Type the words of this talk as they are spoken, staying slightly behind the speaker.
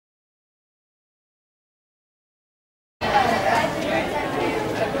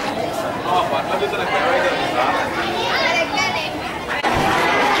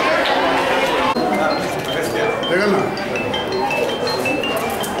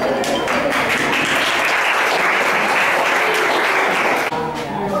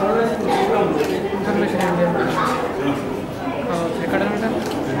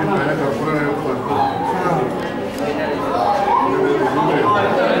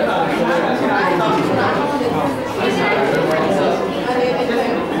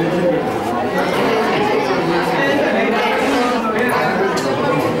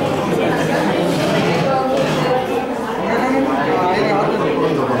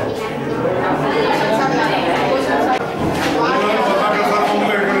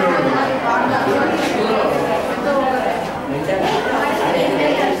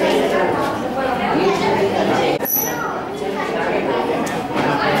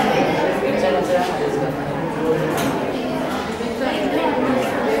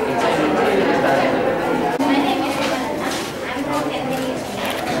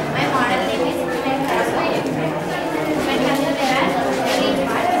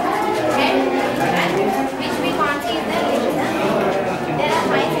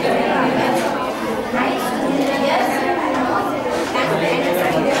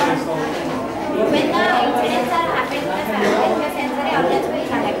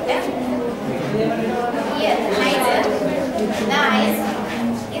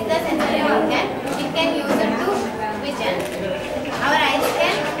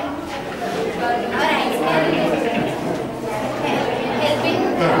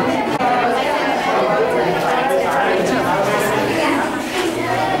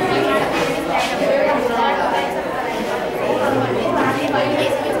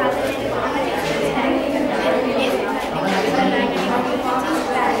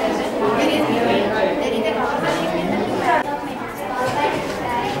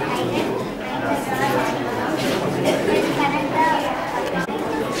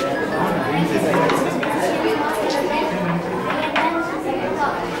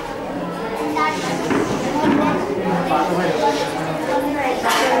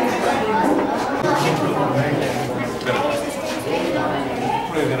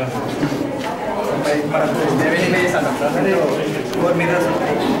అంటే 4 మిర్రర్స్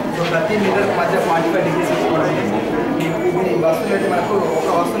ఉంటాయి. సో ప్రతి మిర్రర్ మధ్య 45 డిగ్రీస్ తీసుకోవడానికి ఈ వస్తువులు పెట్టి మనకు ఒక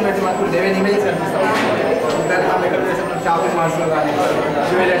వస్తువులు పెట్టి మనకు 11 ఇమేజెస్ కనిపిస్తాం. ఉదాహరణ ఎక్కడ చేస్తాం షాపింగ్ మాల్స్లో కానీ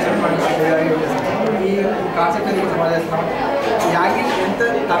జ్యువెలర్స్ ఈ కాన్సెప్ట్ అనేది సంపాదిస్తున్నాం. యాగి ఎంత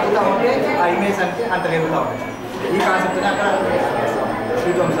తగ్గుతూ ఉంటే ఆ ఇమేజ్ అంటే అంత పెరుగుతూ ఉంటుంది. ఈ కాన్సెప్ట్ని అక్కడ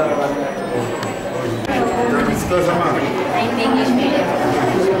శ్రీతోమ్ సార్ వాళ్ళు ఇంగ్లీష్ మీడియం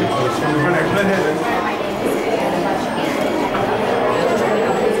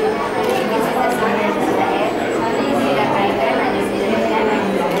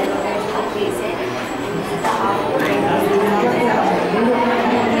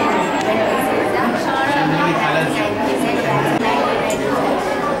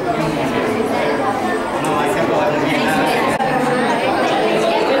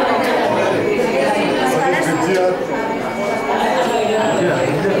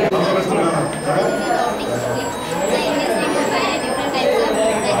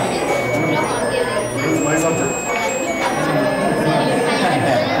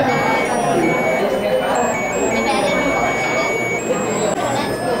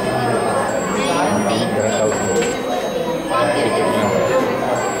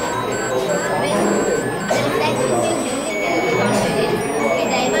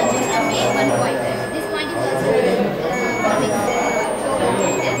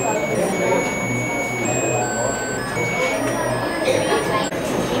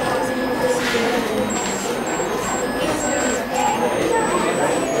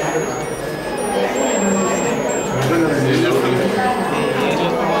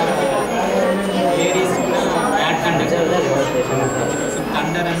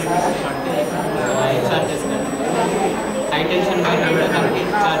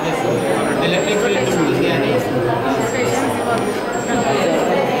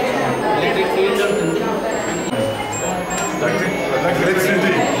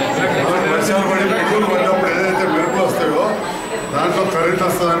దాంట్లో కరెంట్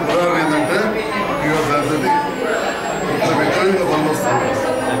వస్తుందని ఉదాహరణ ఏంటంటే మెకానికల్ బంద్ వస్తుంది.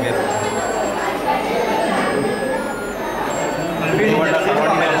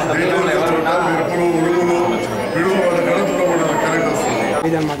 మెరుపులు ఉడుగులు పిడుగు వాళ్ళ కరెంట్లో కరెంట్ వస్తుంది.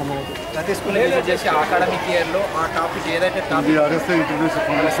 ప్రతి స్కూల్ విజిట్ చేసి అకాడమిక్ ఇయర్లో ఆ టాపిక్ ఏదైతే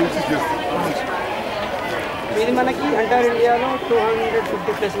ఇది మనకి ఎంటైర్ ఇండియాలో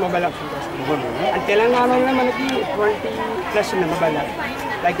 250+ మొబైల్ ఆప్షన్స్ వస్తుంది. అండ్ తెలంగాణలో మనకి 20+ ఉన్నాయి mobile app.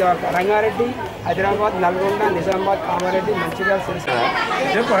 Like Rangareddy, Hyderabad, Nalgonda, Nizamabad, Kamareddy, Mancherial, Sircilla.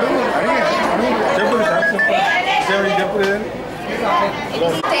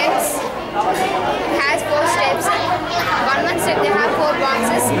 has 4 steps. One step they have 4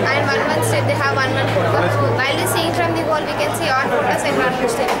 boxes and one step they have one photo. While you seeing from the wall, we can see all photos and one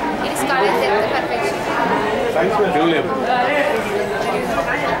step. It is called as depth perfection.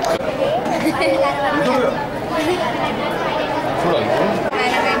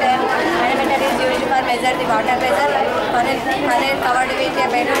 Manometer is used for measure the water pressure. Funnel covered with a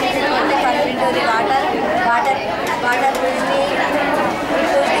balloon is pumped into the water. Water pushes the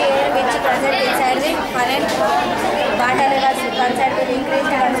air which present inside the funnel. Water levels concerned will increase,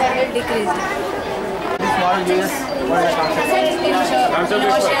 concerned will decrease.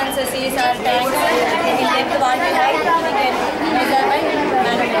 Oceans, seas or tanks, in depth what we have, we can measure by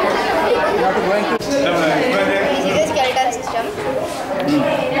manometer. This is a skeletal system.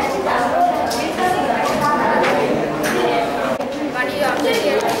 What do you observe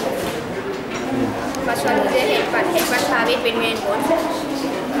here? First one is a head part. Head parts have a midmain bones.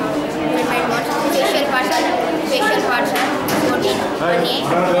 Midmain bones. Facial parts are 14. One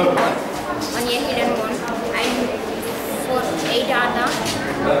a bone, one a hidden bone, and 8 are the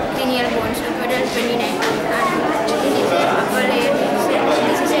cranial bones. Total 29. And this is the upper layer.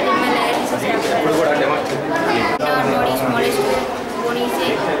 This is a limbal layer. This is the upper layer. Our body smallest bone is a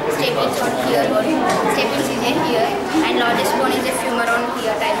stapes on here. Stapes is a here, and largest bone is a femur on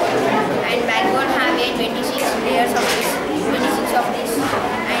here type. And backbone have a 26 layers of this, 26 of this,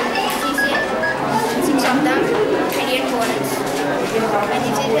 and this is a 6 of the median bones. And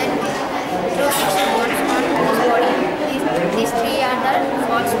this is the two 6 bones on this body. These 3 are the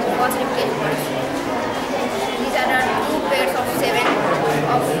false ribcage bones. These are the 2 pairs of 7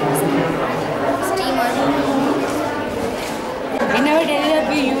 of steamers. In our daily life,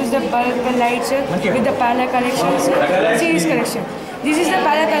 we use the bulb lights with the parallel collection, series collection. This is the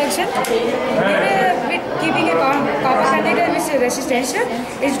parallel collection. With keeping a copper container with resistance,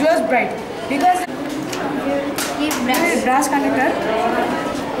 it glows bright because brass conductor.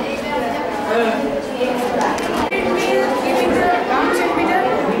 Keeping the round centimeter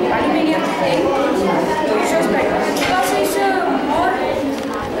aluminium thing, it shows better because it's more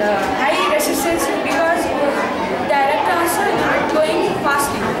high resistance because the electrons are not going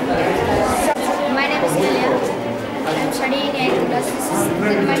fastly. My name is Ilya. I am studying 8th class.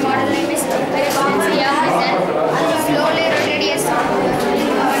 My model name is slowly rotates our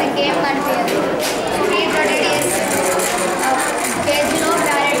game control. Speed rotates page లో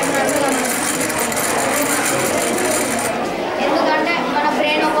direct ఎందుకంటే మన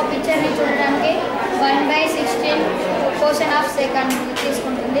brain ఒక పిక్చర్ని చూడడానికి 1/16 portion of second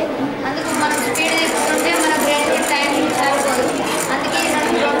తీసుకుంటుంది. అందుకు మనం speed తీసుకుంటే మన బ్రెయిన్కి టైం సరిపోదు. అందుకే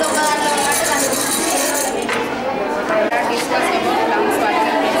రెండు ఒక దాంట్లో ఉన్నట్టు కనిపిస్తుంది. Discuss about lungs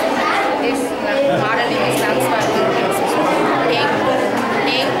working principle. This modeling is lungs working principle. Take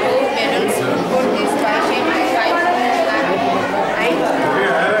two balloons, put this shape pipe and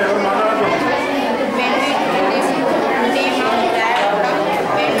when we do this, name of that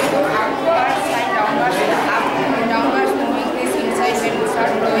when we do upwards and downwards, up downwards moving this inside when we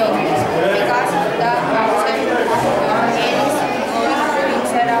start blowing because the outside air is going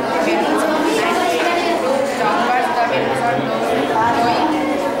inside of the balloons and when we do downwards the balloons are blowing.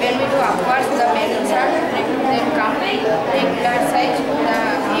 When we do upwards the balloons are they come regular size, the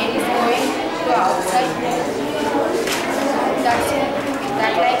air is going to outside.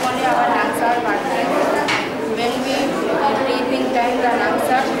 That like only our lungs are working. When we breathing time the lungs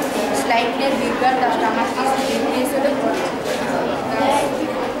are slightly bigger, the stomach is decreased.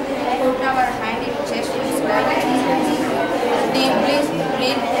 Put our hand in chest slightly. Deeply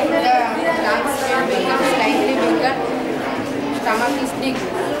breathe, the lungs will become slightly bigger, stomach is big.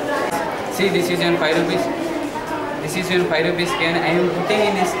 See, this is an 5 rupees. This is an 5 rupees can. I am putting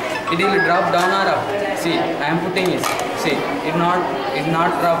in this. It will drop down or up. See, I am putting it. See, it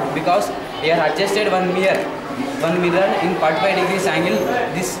not drop because we are adjusted one mirror in 45 degrees angle.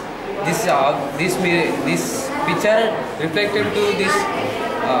 This picture reflected to this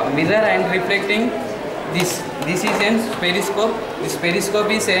mirror and reflecting this. This is a periscope. This periscope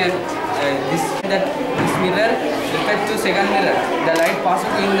is this mirror reflects to second mirror. The light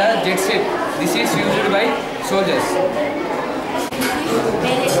passes in the jet set. This is used by soldiers.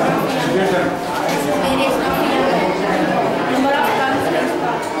 Number of tongues.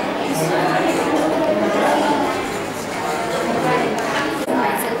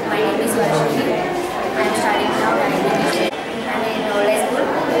 Myself, my name is Varshini. I am studying now and I'm in old school.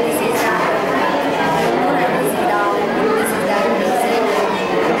 This is the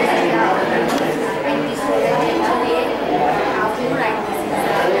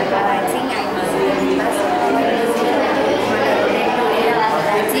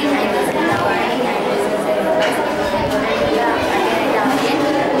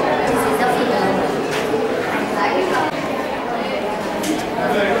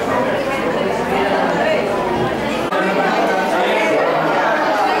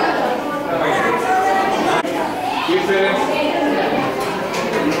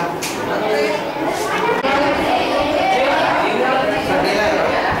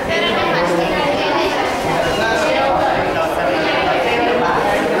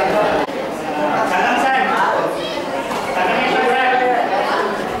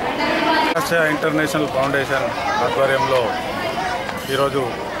international foundation ఆధ్వర్యంలో ఈరోజు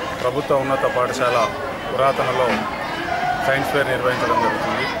ప్రభుత్వ ఉన్నత పాఠశాల పురాతనలో science fair నిర్వహించడం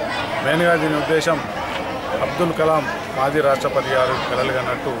జరుగుతుంది. మెయిన్గా దీని ఉద్దేశం అబ్దుల్ కలాం మాజీ రాష్ట్రపతి గారు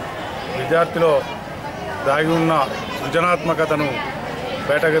కలలుగన్నట్టు విద్యార్థిలో దాగి ఉన్న సృజనాత్మకతను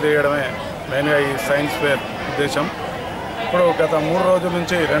బయటకు తీయడమే మెయిన్గా ఈ సైన్స్ ఫేర్ ఉద్దేశం. ఇప్పుడు గత 2 రోజుల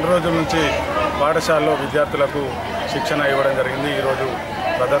నుంచి పాఠశాలలో విద్యార్థులకు శిక్షణ ఇవ్వడం జరిగింది. ఈరోజు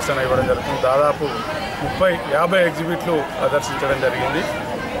ప్రదర్శన ఇవ్వడం జరుగుతుంది. దాదాపు 50 ఎగ్జిబిట్లు ప్రదర్శించడం జరిగింది.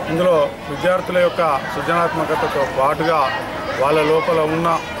 ఇందులో విద్యార్థుల యొక్క సృజనాత్మకతతో పాటుగా వాళ్ళ లోపల ఉన్న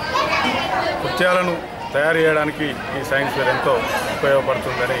కృత్యాలను తయారు చేయడానికి ఈ సైన్స్ ఫేర్ ఎంతో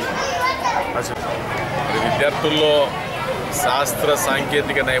ఉపయోగపడుతుందని ఆశిస్తున్నాను. విద్యార్థుల్లో శాస్త్ర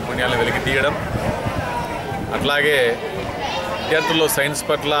సాంకేతిక నైపుణ్యాలను వెలికి తీయడం, అట్లాగే విద్యార్థుల్లో సైన్స్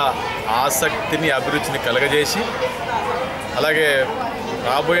పట్ల ఆసక్తిని అభిరుచిని కలగజేసి అలాగే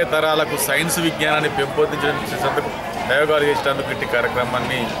రాబోయే తరాలకు సైన్స్ విజ్ఞానాన్ని పెంపొందించేందుకు ప్రయోగాలు చేసేందుకు ఇట్టి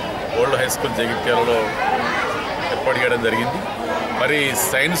కార్యక్రమాన్ని ఓల్డ్ హై స్కూల్ జగిత్యాలలో ఏర్పాటు చేయడం జరిగింది. మరి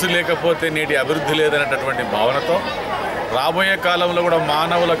సైన్స్ లేకపోతే నేటి అభివృద్ధి లేదనేటటువంటి భావనతో రాబోయే కాలంలో కూడా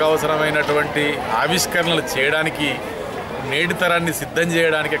మానవులకు అవసరమైనటువంటి ఆవిష్కరణలు చేయడానికి నేటి తరాన్ని సిద్ధం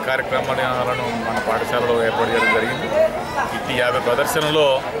చేయడానికి కార్యక్రమాలను మన పాఠశాలలో ఏర్పాటు చేయడం జరిగింది. ఇట్టి 50 ప్రదర్శనలో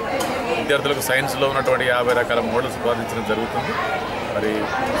విద్యార్థులకు సైన్స్లో ఉన్నటువంటి 50 రకాల మోడల్స్ సాధించడం జరుగుతుంది. మరి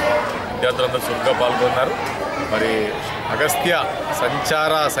విద్యార్థులందరూ చురుగ్గా పాల్గొన్నారు. మరి అగస్త్య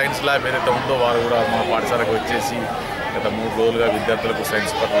సంచార సైన్స్ ల్యాబ్ ఏదైతే ఉందో వారు కూడా మా పాఠశాలకు వచ్చేసి గత 3 రోజులుగా విద్యార్థులకు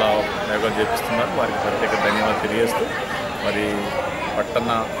సైన్స్ పట్ల ప్రయోగాలు చేపిస్తున్నారు. వారికి ప్రత్యేక ధన్యవాదాలు తెలియజేస్తూ మరి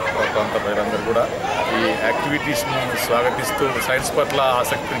పట్టణ ప్రాంత ప్రజలందరూ కూడా ఈ యాక్టివిటీస్ను స్వాగతిస్తూ సైన్స్ పట్ల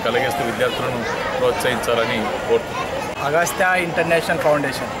ఆసక్తిని కలిగిస్తూ విద్యార్థులను ప్రోత్సహించాలని కోరుతున్నాను. అగస్త్య ఇంటర్నేషనల్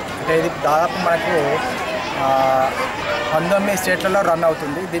ఫౌండేషన్ అంటే ఇది దాదాపు మనకు 19 స్టేట్లలో రన్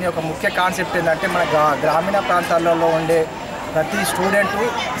అవుతుంది. దీని యొక్క ముఖ్య కాన్సెప్ట్ ఏంటంటే మన గ్రామీణ ప్రాంతాలలో ఉండే ప్రతి స్టూడెంటు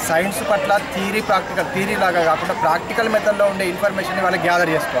సైన్స్ పట్ల థియరీ లాగా కాకుండా ప్రాక్టికల్ మెథడ్లో ఉండే ఇన్ఫర్మేషన్ని వాళ్ళకి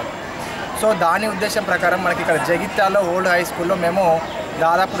గ్యాదర్ చేసుకోవాలి. సో దాని ఉద్దేశం ప్రకారం మనకి ఇక్కడ జగిత్యాల్లో ఓల్డ్ హై స్కూల్లో మేము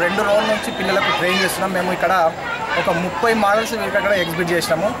దాదాపు 2 రోజుల నుంచి పిల్లలకు ట్రైన్ చేస్తున్నాం. మేము ఇక్కడ ఒక 30 మోడల్స్ ఇక్కడ ఎగ్జిబిట్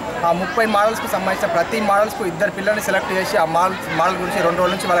చేసినాము. ఆ 30 మోడల్స్కి సంబంధించిన ప్రతి మోడల్స్కు 2 పిల్లల్ని సెలెక్ట్ చేసి ఆ మోడల్ గురించి 2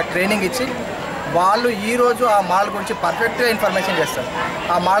 రోజుల నుంచి వాళ్ళకి ట్రైనింగ్ ఇచ్చి వాళ్ళు ఈరోజు ఆ మోడల్ గురించి పర్ఫెక్ట్గా ఇన్ఫర్మేషన్ చేస్తారు.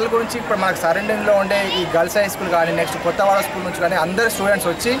 ఆ మోడల్ గురించి ఇప్పుడు మనకు సరౌండింగ్లో ఉండే ఈ గర్ల్స్ హై స్కూల్ కానీ నెక్స్ట్ కొత్తవాడ స్కూల్ నుంచి కానీ అందరు స్టూడెంట్స్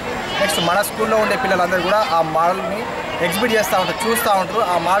వచ్చి నెక్స్ట్ మన స్కూల్లో ఉండే పిల్లలందరూ కూడా ఆ మోడల్ని ఎగ్జిబిట్ చేస్తూ ఉంటారు, చూస్తూ ఉంటారు.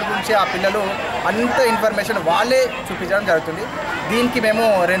 ఆ మోడల్ గురించి ఆ పిల్లలు అంత ఇన్ఫర్మేషన్ వాళ్ళే చూపించడం జరుగుతుంది. దీనికి మేము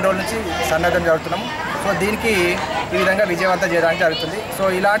 2 రోజుల నుంచి సన్నద్ధం జరుగుతున్నాము. సో దీనికి ఈ విధంగా విజయవంతం చేయడానికి జరుగుతుంది. సో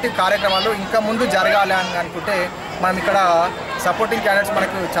ఇలాంటి కార్యక్రమాలు ఇంకా ముందు జరగాలి అని అనుకుంటే మనం ఇక్కడ సపోర్టింగ్ క్యాండిడేట్స్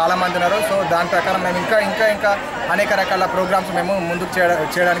మనకు చాలామంది ఉన్నారు. సో దాని ప్రకారం మేము ఇంకా అనేక రకాల ప్రోగ్రామ్స్ మేము ముందుకు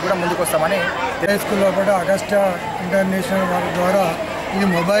చేయడానికి కూడా ముందుకు వస్తామని. హై స్కూల్లో కూడా అగస్త్య ఇంటర్నేషనల్ వారి ద్వారా ఇది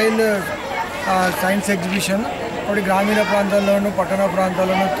మొబైల్ సైన్స్ ఎగ్జిబిషన్ ఒకటి గ్రామీణ ప్రాంతాల్లోనూ పట్టణ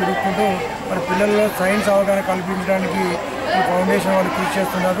ప్రాంతాల్లోనూ తిరుగుకుంటూ మరి పిల్లల్లో సైన్స్ అవగాహన కల్పించడానికి ఈ ఫౌండేషన్ వాళ్ళు కృషి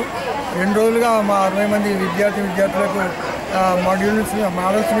చేస్తున్నారు. 2 రోజులుగా మా 60 మంది విద్యార్థులకు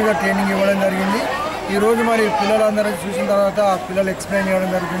మోడల్స్ మీద ట్రైనింగ్ ఇవ్వడం జరిగింది. ఈరోజు మరి పిల్లలందరూ చూసిన తర్వాత పిల్లలు ఎక్స్ప్లెయిన్ చేయడం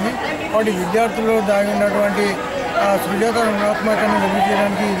జరుగుతుంది. కాబట్టి విద్యార్థుల్లో దాగి ఉన్నటువంటి సృజనాత్మకతను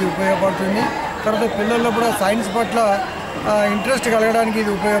వెలిగించడానికి ఇది ఉపయోగపడుతుంది. తర్వాత పిల్లల్లో కూడా సైన్స్ పట్ల ఇంట్రెస్ట్ కలగడానికి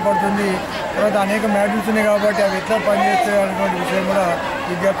ఇది ఉపయోగపడుతుంది. తర్వాత అనేక మ్యాటర్స్ ఉన్నాయి కాబట్టి అవి ఎట్లా పనిచేస్తాయి అనేటువంటి విషయం కూడా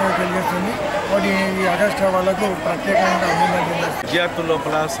విద్యార్థులకు తెలియజేస్తుంది. కాబట్టి ఈ అగస్త్య వాళ్ళకు ప్రత్యేకంగా అభినందనలు. విద్యార్థుల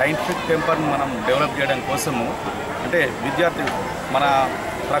లోపల సైంటిఫిక్ టెంపర్ను మనం డెవలప్ చేయడం కోసము అంటే విద్యార్థి మన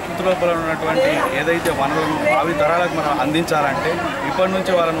ప్రకృతి లోపల ఉన్నటువంటి ఏదైతే వనరులను భావి తరాలకు మనం అందించాలంటే ఇప్పటి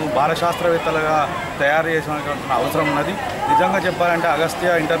నుంచి వాళ్ళను బాలశాస్త్రవేత్తలుగా తయారు చేసినటువంటి అవసరం ఉన్నది. నిజంగా చెప్పాలంటే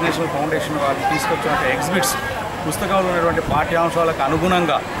అగస్త్య ఇంటర్నేషనల్ ఫౌండేషన్ వాళ్ళు తీసుకొచ్చిన ఎగ్జిబిట్స్ పుస్తకంలో ఉన్నటువంటి పాఠ్యాంశాలకు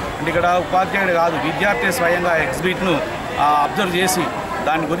అనుగుణంగా అంటే ఇక్కడ ఉపాధ్యాయుడు కాదు విద్యార్థి స్వయంగా ఎగ్జిబిట్ను అబ్జర్వ్ చేసి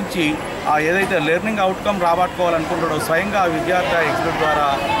దాని గురించి ఏదైతే లెర్నింగ్ అవుట్కమ్ రాబట్టుకోవాలనుకుంటాడో స్వయంగా విద్యార్థి ఎగ్జిబిట్ ద్వారా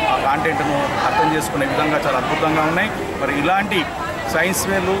ఆ కాంటెంట్ను అర్థం చేసుకునే విధంగా చాలా అద్భుతంగా ఉన్నాయి. మరి ఇలాంటి సైన్స్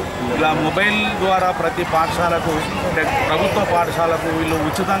వేర్లు ఇలా మొబైల్ ద్వారా ప్రతి పాఠశాలకు ప్రభుత్వ పాఠశాలకు వీళ్ళు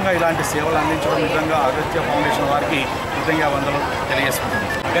ఉచితంగా ఇలాంటి సేవలు అందించడం నిజంగా అగస్త్య ఫౌండేషన్ వారికి కృతజ్ఞతలు తెలియజేసుకుంటున్నారు.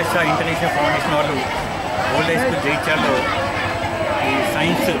 అగస్త్య ఇంటర్నేషనల్ ఫౌండేషన్ వాళ్ళు ఓల్డ్ హై స్కూల్ జగిత్యాల్లో ఈ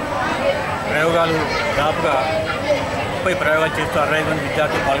సైన్స్ ప్రయోగాలు దాదాపుగా 30 ప్రయోగాలు చేస్తూ 65 మంది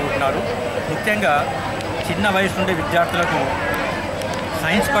విద్యార్థులు పాల్గొంటున్నారు. ముఖ్యంగా చిన్న వయసు నుండి విద్యార్థులకు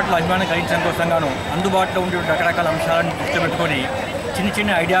సైన్స్ పట్ల అభిమానం కలిగించడం కోసంగాను అందుబాటులో ఉండే రకరకాల అంశాలను దృష్టిలో పెట్టుకొని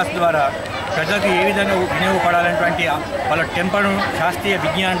చిన్న ఐడియాస్ ద్వారా ప్రజలకు ఏ విధంగా వినియోగపడాలనేటువంటి వాళ్ళ టెంపర్ను శాస్త్రీయ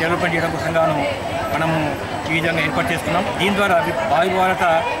విజ్ఞానం డెవలప్మెంట్ చేయడం కోసంగాను మనము ఈ విధంగా ఏర్పాటు చేస్తున్నాం. దీని ద్వారా భావి భారత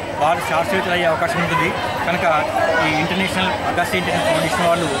శాస్త్రవేత్తలు అయ్యే అవకాశం ఉంటుంది. కనుక ఈ ఇంటర్నేషనల్ అగస్త్య ఇంటర్నేషనల్ ఫౌండేషన్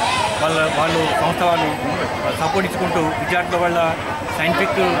వాళ్ళు సంస్థ వాళ్ళు సపోర్ట్ ఇచ్చుకుంటూ విద్యార్థుల వల్ల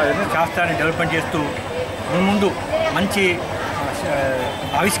సైంటిఫిక్ శాస్త్రాన్ని డెవలప్మెంట్ చేస్తూ ముందు మంచి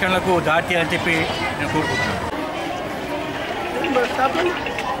ఆవిష్కరణలకు దారి తీయాలని చెప్పి నేను కోరుకుంటున్నాను.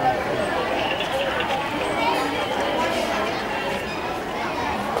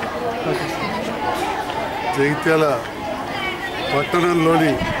 జగిత్యాల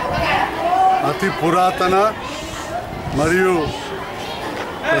పట్టణంలోని అతి పురాతన మరియు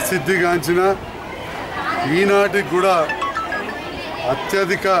ప్రసిద్ధిగాంచిన ఈనాటికి కూడా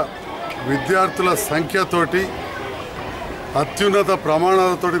అత్యధిక విద్యార్థుల సంఖ్యతోటి అత్యున్నత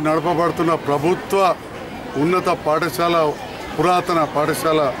ప్రమాణాలతోటి నడపబడుతున్న ప్రభుత్వ ఉన్నత పాఠశాల పురాతన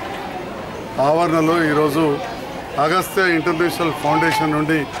పాఠశాల ఆవరణలో ఈరోజు అగస్త్య ఇంటర్నేషనల్ ఫౌండేషన్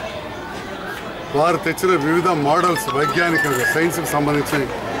నుండి వారు తెచ్చిన వివిధ మోడల్స్ వైజ్ఞానికంగా సైన్స్కి సంబంధించి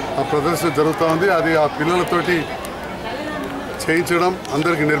ఆ ప్రదర్శన జరుగుతూ ఉంది. అది ఆ పిల్లలతోటి చేయించడం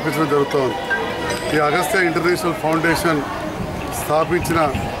అందరికీ నేర్పించడం జరుగుతూ ఉంది. ఈ అగస్త్య ఇంటర్నేషనల్ ఫౌండేషన్ స్థాపించిన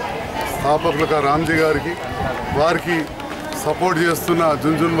స్థాపకులుగా రామ్జీ గారికి వారికి సపోర్ట్ చేస్తున్న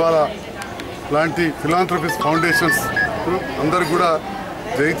జున్జున్వాలా లాంటి ఫిలాంథ్రఫిస్ట్ ఫౌండేషన్స్ అందరికి కూడా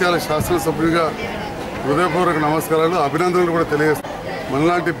జగిత్యాల శాసనసభ్యుడిగా హృదయపూర్వక నమస్కారాలు అభినందనలు కూడా తెలియజేస్తాను.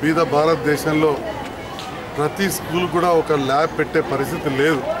 మనలాంటి బీద భారతదేశంలో ప్రతి స్కూల్ కూడా ఒక ల్యాబ్ పెట్టే పరిస్థితి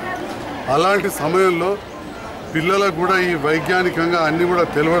లేదు. అలాంటి సమయంలో పిల్లలకు కూడా ఈ వైజ్ఞానికంగా అన్నీ కూడా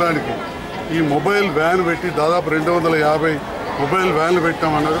తెలవడానికి ఈ మొబైల్ వ్యాన్ పెట్టి దాదాపు 250 మొబైల్ వ్యాన్లు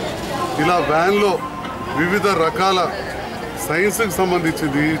పెట్టామన్నారు. ఇలా వ్యాన్లో వివిధ రకాల సైన్స్కి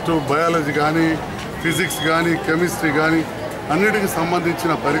సంబంధించింది ఇటు బయాలజీ కానీ ఫిజిక్స్ కానీ కెమిస్ట్రీ కానీ అన్నిటికి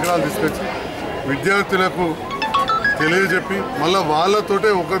సంబంధించిన పరికరాలు తీసుకొచ్చి విద్యార్థులకు తెలియజెప్పి మళ్ళీ వాళ్ళతోటే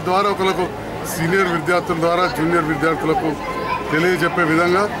ఒకరి ద్వారా ఒకరికి సీనియర్ విద్యార్థుల ద్వారా జూనియర్ విద్యార్థులకు తెలియజెప్పే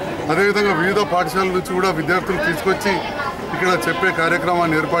విధంగా అదేవిధంగా వివిధ పాఠశాలల నుంచి కూడా విద్యార్థులు తీసుకొచ్చి ఇక్కడ చెప్పే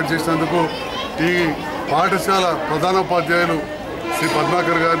కార్యక్రమాన్ని ఏర్పాటు చేసినందుకు ఈ పాఠశాల ప్రధానోపాధ్యాయులు శ్రీ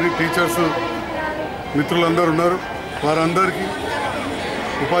పద్మాకర్ గారిని టీచర్స్ మిత్రులందరూ ఉన్నారు. వారందరికీ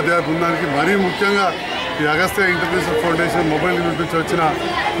ఉపాధ్యాయ బృందానికి మరీ ముఖ్యంగా ఈ Agastya international foundation mobile unit నుంచి వచ్చిన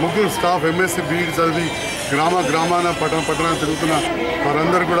ముగ్గురు స్టాఫ్ ఎంఎస్సీ బీఈడి చదివి గ్రామాన పట్టణాన్ని తిరుగుతున్న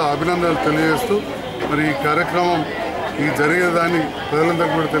వారందరూ కూడా అభినందనలు తెలియజేస్తూ మరి ఈ కార్యక్రమం ఈ జరిగేదాన్ని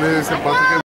ప్రజలందరికీ కూడా తెలియజేసే పథకం